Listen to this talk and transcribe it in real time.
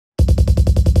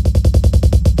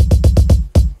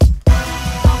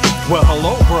Well,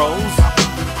 hello, bros.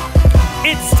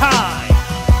 It's time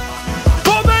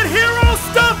for that hero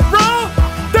stuff, bro.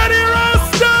 That hero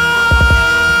stuff.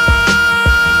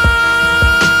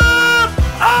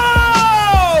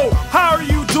 Oh, how are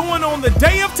you doing on the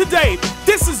day of today?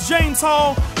 This is James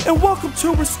Hall, and welcome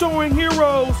to Restoring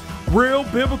Heroes, real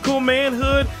biblical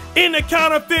manhood in a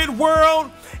counterfeit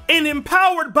world, and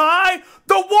empowered by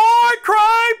the War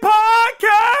Cry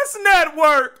Podcast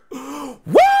Network.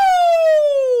 Woo!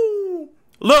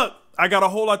 Look, I got a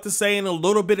whole lot to say in a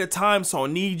little bit of time, so I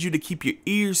need you to keep your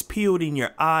ears peeled and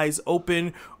your eyes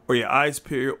open, or your eyes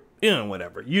peeled,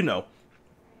 whatever. You know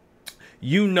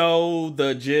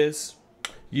the gist.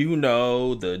 You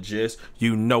know the gist.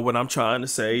 You know what I'm trying to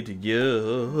say to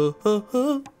you.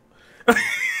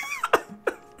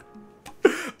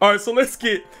 All right, so let's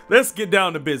get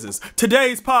down to business.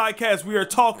 Today's podcast, we are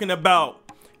talking about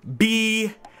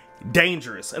be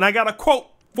dangerous. And I got a quote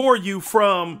for you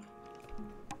from,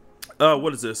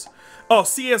 what is this? Oh,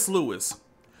 C.S. Lewis.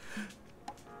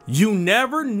 You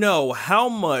never know how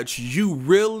much you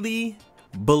really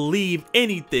believe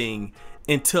anything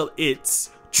until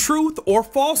its truth or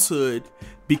falsehood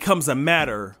becomes a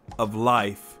matter of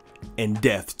life and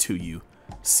death to you.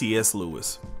 C.S.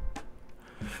 Lewis.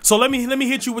 So let me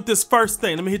hit you with this first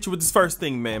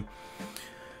thing. Man.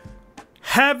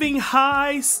 Having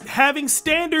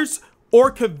standards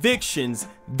or convictions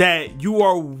that you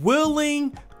are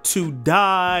willing to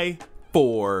die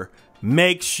for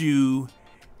makes you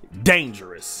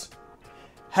dangerous.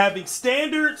 Having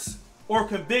standards or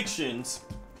convictions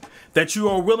that you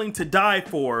are willing to die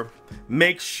for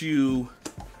makes you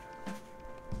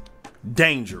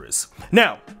dangerous.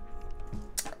 Now,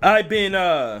 I've been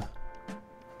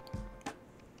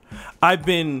I've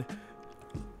been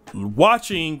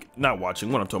reading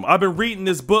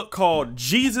this book called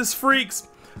Jesus Freaks.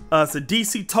 It's a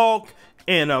DC Talk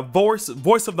and a Voice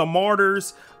of the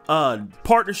Martyrs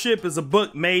partnership. Is a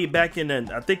book made back in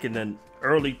the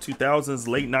early 2000s,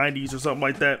 late 90s or something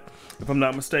like that, if I'm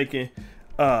not mistaken.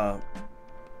 Those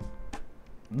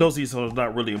details are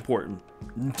not really important.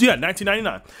 Yeah,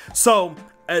 1999. So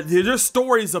there's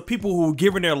stories of people who are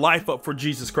giving their life up for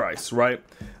Jesus Christ, right?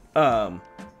 And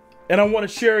I want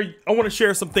to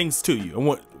share some things to you. I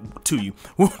want to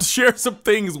share some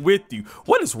things with you.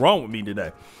 What is wrong with me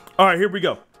today? All right, here we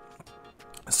go.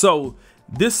 So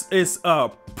this is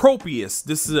Propius.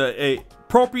 This is a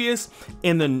Propius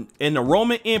in the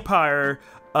Roman Empire,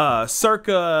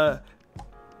 circa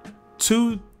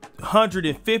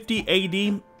 250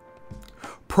 AD.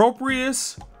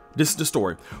 Propius, this is the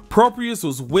story. Propius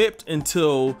was whipped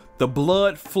until the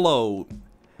blood flowed,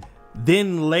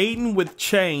 then laden with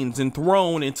chains and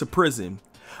thrown into prison.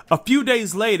 A few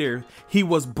days later, he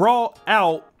was brought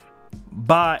out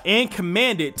and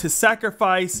commanded to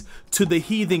sacrifice to the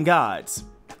heathen gods.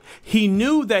 He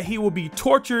knew that he would be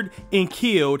tortured and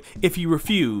killed if he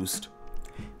refused.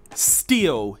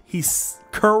 Still, he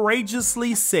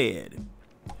courageously said,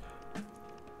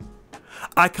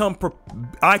 I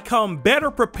come better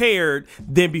prepared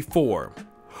than before,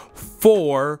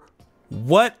 for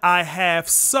what I have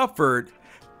suffered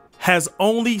has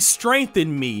only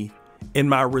strengthened me in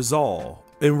my resolution.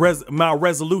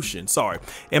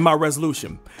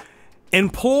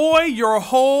 Employ your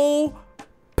whole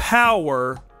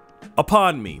power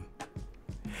upon me,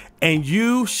 and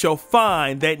you shall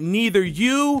find that neither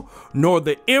you nor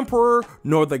the emperor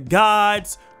nor the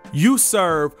gods you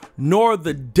serve nor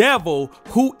the devil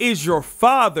who is your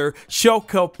father shall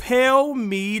compel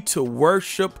me to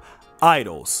worship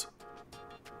idols.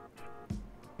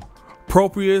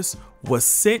 Propius was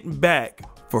sent back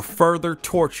for further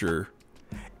torture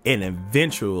and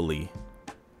eventually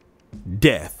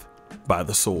death by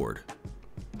the sword.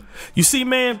 You see,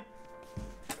 man,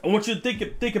 I want you to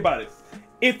think about it.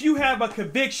 If you have a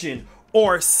conviction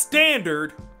or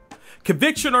standard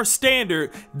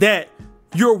that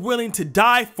you're willing to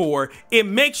die for, it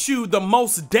makes you the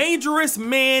most dangerous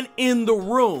man in the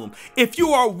room. If you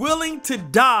are willing to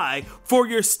die for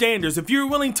your standards, if you're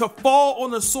willing to fall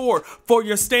on the sword for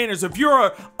your standards, if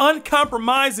you're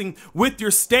uncompromising with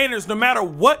your standards, no matter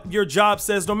what your job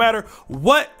says, no matter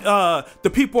what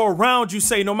the people around you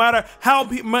say, no matter how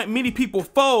many people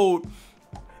fold,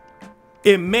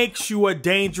 it makes you a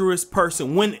dangerous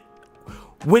person. When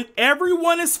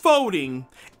everyone is folding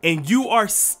and you are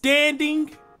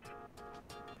standing,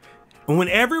 and when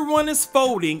everyone is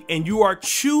folding and you are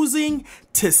choosing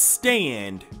to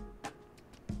stand,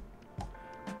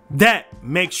 that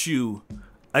makes you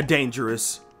a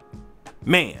dangerous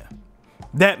man.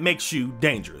 That makes you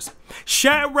dangerous.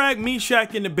 Shadrach,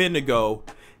 Meshach, and Abednego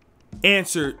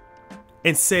answered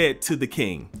and said to the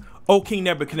king, O King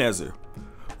Nebuchadnezzar,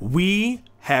 we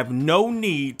have no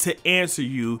need to answer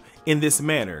you in this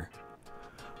manner.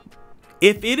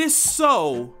 If it is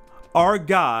so, our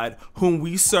God, whom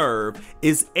we serve,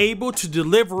 is able to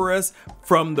deliver us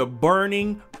from the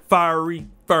burning fiery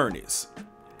furnace,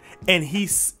 and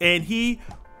he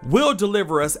will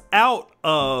deliver us out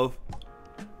of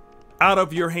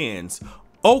your hands,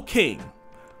 O King.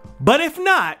 But if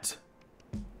not,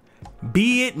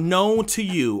 be it known to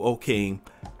you, O King,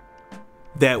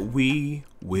 that we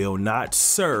will not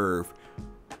serve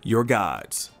your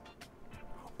gods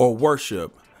or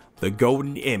worship the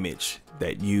golden image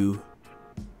that you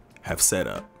have set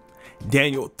up.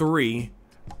 Daniel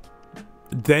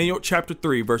chapter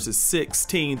 3, verses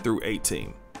 16 through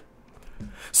 18.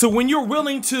 So when you're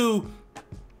willing to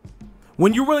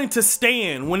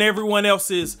stand when everyone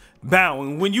else is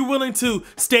bowing, when you're willing to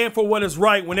stand for what is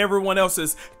right when everyone else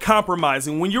is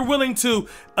compromising, when you're willing to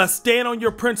stand on your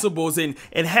principles and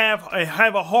have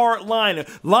a hard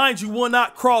lines you will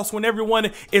not cross when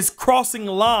everyone is crossing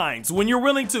lines, when you're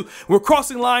willing to, we're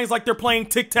crossing lines like they're playing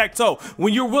tic-tac-toe,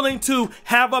 when you're willing to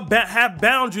have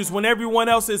boundaries when everyone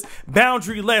else is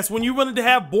boundaryless, when you're willing to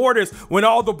have borders when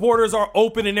all the borders are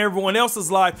open in everyone else's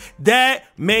life, that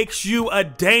makes you a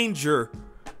danger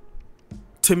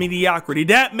to mediocrity.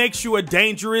 That makes you a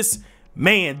dangerous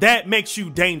man. That makes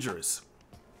you dangerous.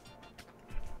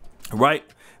 Right?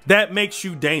 That makes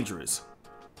you dangerous.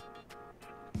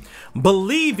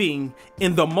 Believing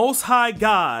in the Most High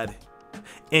God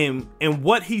and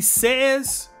what he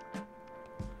says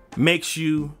makes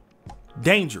you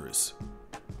dangerous.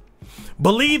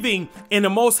 Believing in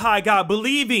the Most High God,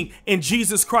 believing in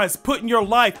Jesus Christ, putting your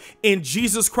life in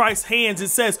Jesus Christ's hands, and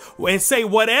say,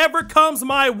 whatever comes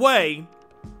my way,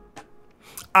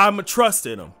 I'm a trust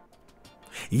in him.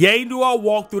 Yea, do I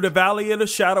walk through the valley of the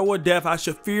shadow of death, I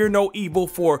shall fear no evil,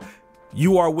 for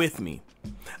you are with me.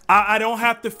 I don't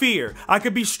have to fear. I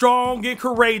could be strong and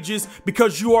courageous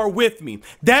because you are with me.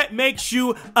 That makes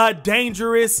you a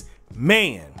dangerous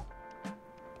man.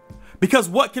 Because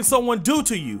what can someone do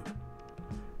to you?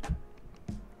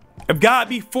 If God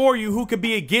be for you, who could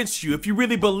be against you? If you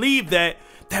really believe that,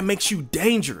 that makes you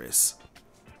dangerous,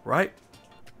 right?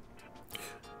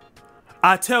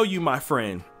 I tell you, my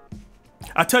friends,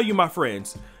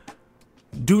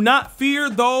 do not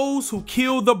fear those who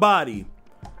kill the body,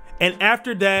 and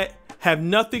after that have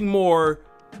nothing more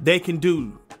they can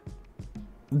do.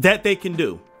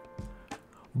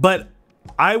 But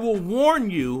I will warn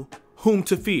you whom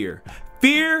to fear.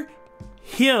 Fear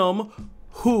him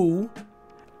who,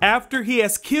 after he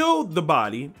has killed the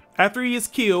body, after he is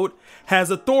killed,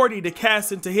 has authority to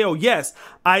cast into hell. Yes,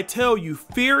 I tell you,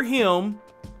 fear him.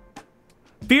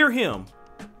 Fear him.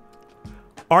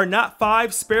 Are not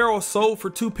 5 sparrows sold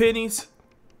for 2 pennies?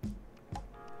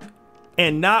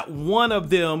 And not one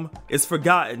of them is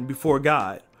forgotten before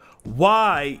God.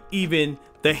 Why, even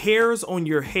the hairs on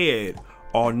your head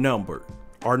are numbered.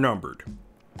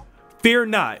 Fear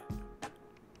not.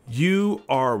 You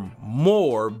are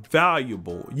more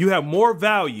valuable. You have more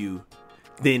value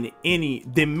than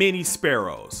many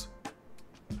sparrows.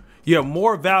 You have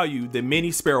more value than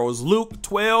many sparrows. Luke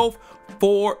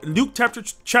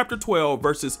chapter 12,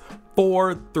 verses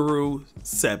 4 through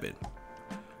 7.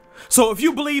 So if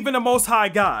you believe in the Most High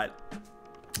God,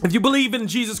 if you believe in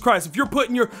Jesus Christ, if you're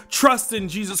putting your trust in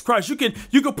Jesus Christ, you can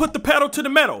put the pedal to the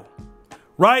metal,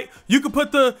 right? You can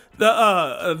put the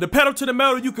pedal to the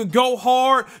metal. You can go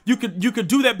hard. You could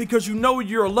do that because you know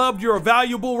you're loved, you're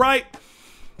valuable, right?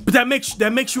 But that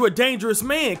makes you a dangerous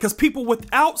man, because people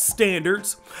without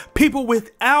standards, people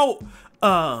without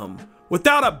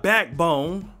a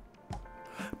backbone,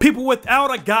 people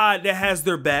without a God that has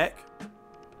their back,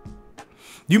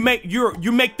 you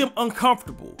make them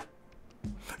uncomfortable.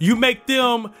 You make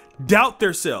them doubt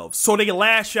themselves, so they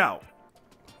lash out,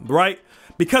 right?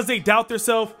 Because they doubt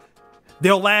themselves,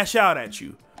 they'll lash out at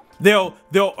you. They'll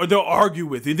argue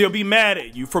with you. They'll be mad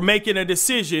at you for making a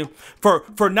decision,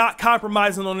 for not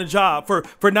compromising on the job,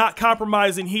 for not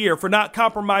compromising here, for not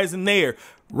compromising there,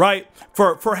 right?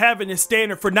 For having a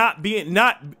standard, for not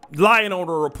lying on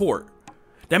a report.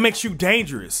 That makes you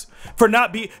dangerous. You're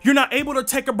not able to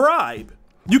take a bribe.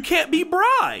 You can't be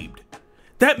bribed.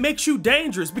 That makes you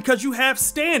dangerous because you have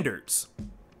standards.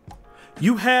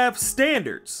 You have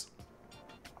standards.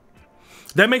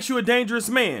 That makes you a dangerous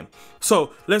man.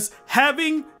 So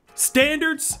having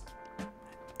standards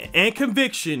and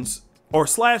convictions or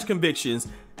 / convictions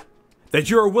that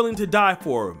you're willing to die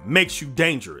for makes you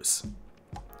dangerous.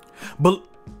 But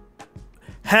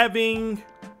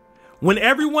when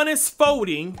everyone is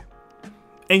folding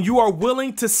and you are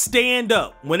willing to stand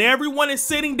up. When everyone is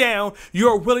sitting down, you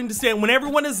are willing to stand. When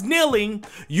everyone is kneeling,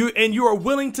 you are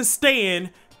willing to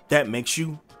stand, that makes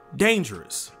you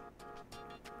dangerous.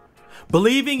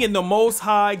 Believing in the Most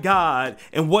High God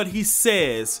and what he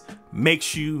says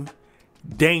makes you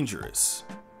dangerous.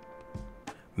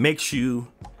 Makes you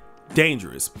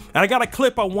dangerous. And I got a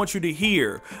clip I want you to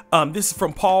hear. This is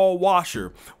from Paul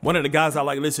Washer, one of the guys I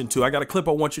like listening to. I got a clip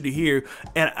I want you to hear,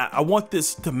 and I want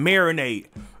this to marinate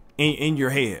in your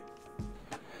head.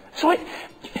 So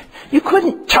you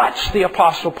couldn't touch the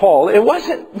Apostle Paul. It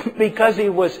wasn't because he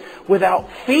was without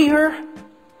fear.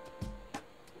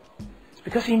 It's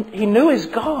because he knew his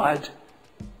God.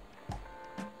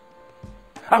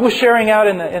 I was sharing out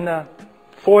in the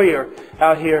foyer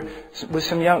out here with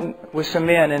some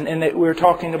men, and we were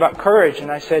talking about courage,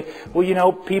 and I said, well, you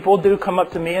know, people do come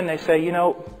up to me and they say, you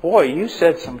know, boy, you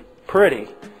said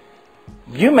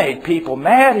you made people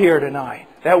mad here tonight.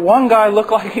 That one guy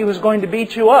looked like he was going to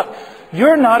beat you up.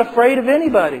 You're not afraid of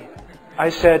anybody. I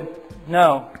said,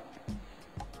 no,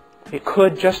 it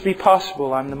could just be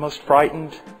possible I'm the most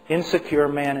frightened, insecure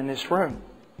man in this room.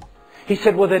 He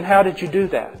said, well, then how did you do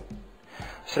that? I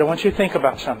said, I want you to think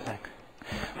about something.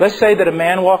 Let's say that a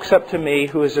man walks up to me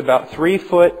who is about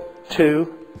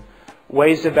 3'2",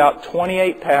 weighs about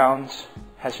 28 pounds,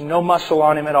 has no muscle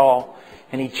on him at all,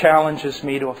 and he challenges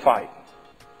me to a fight.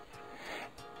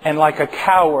 And like a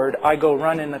coward, I go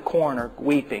run in the corner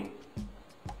weeping.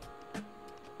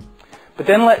 But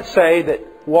then let's say that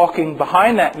walking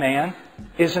behind that man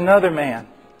is another man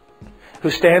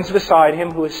who stands beside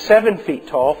him, who is 7 feet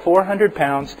tall, 400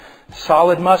 pounds,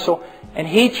 solid muscle, and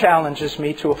he challenges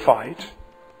me to a fight.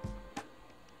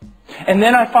 And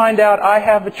then I find out I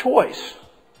have a choice.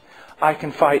 I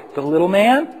can fight the little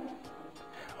man,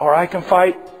 or I can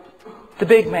fight the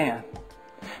big man.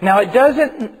 Now, it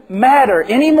doesn't matter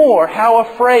anymore how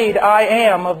afraid I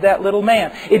am of that little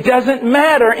man. It doesn't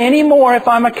matter anymore if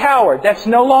I'm a coward. That's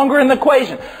no longer in the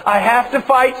equation. I have to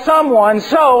fight someone.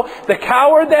 So, the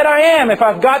coward that I am, if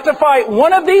I've got to fight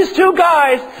one of these two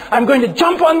guys, I'm going to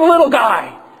jump on the little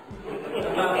guy.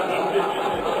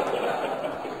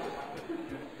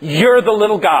 You're the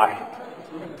little guy.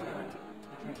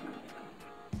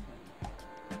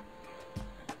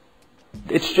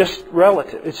 It's just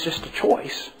relative. It's just a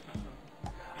choice.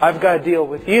 I've got to deal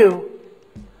with you,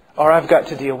 or I've got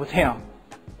to deal with him.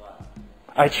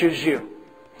 I choose you.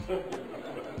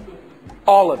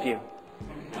 All of you.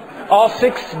 All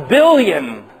 6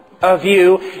 billion of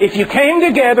you. If you came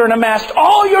together and amassed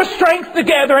all your strength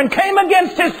together and came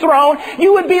against His throne,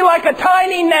 you would be like a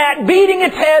tiny gnat beating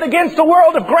its head against a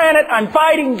world of granite. I'm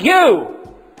fighting you.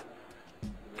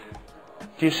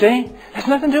 Do you see? It has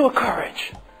nothing to do with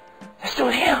courage. Let's do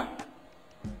it Him.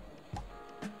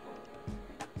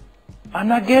 I'm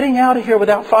not getting out of here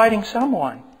without fighting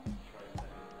someone.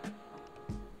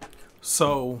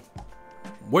 So,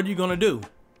 what are you going to do?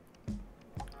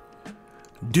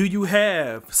 Do you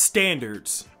have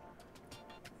standards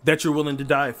that you're willing to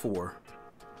die for?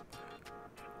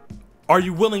 Are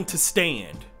you willing to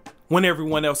stand when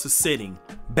everyone else is sitting,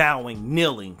 bowing,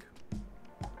 kneeling?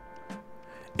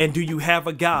 And do you have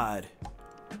a God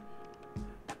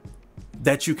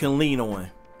that you can lean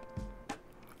on?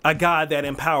 A God that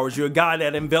empowers you, a God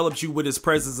that envelops you with His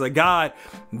presence, a God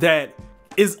that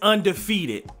is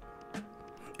undefeated.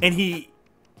 And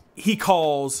He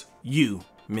calls you,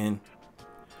 men.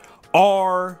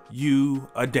 Are you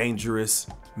a dangerous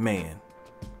man?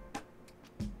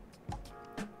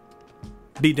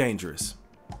 Be dangerous.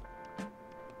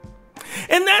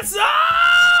 And that's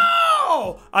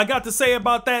all I got to say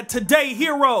about that today,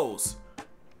 heroes.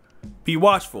 Be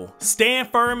watchful, stand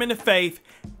firm in the faith,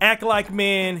 act like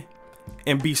men,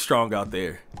 and be strong out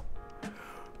there.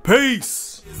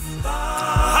 Peace.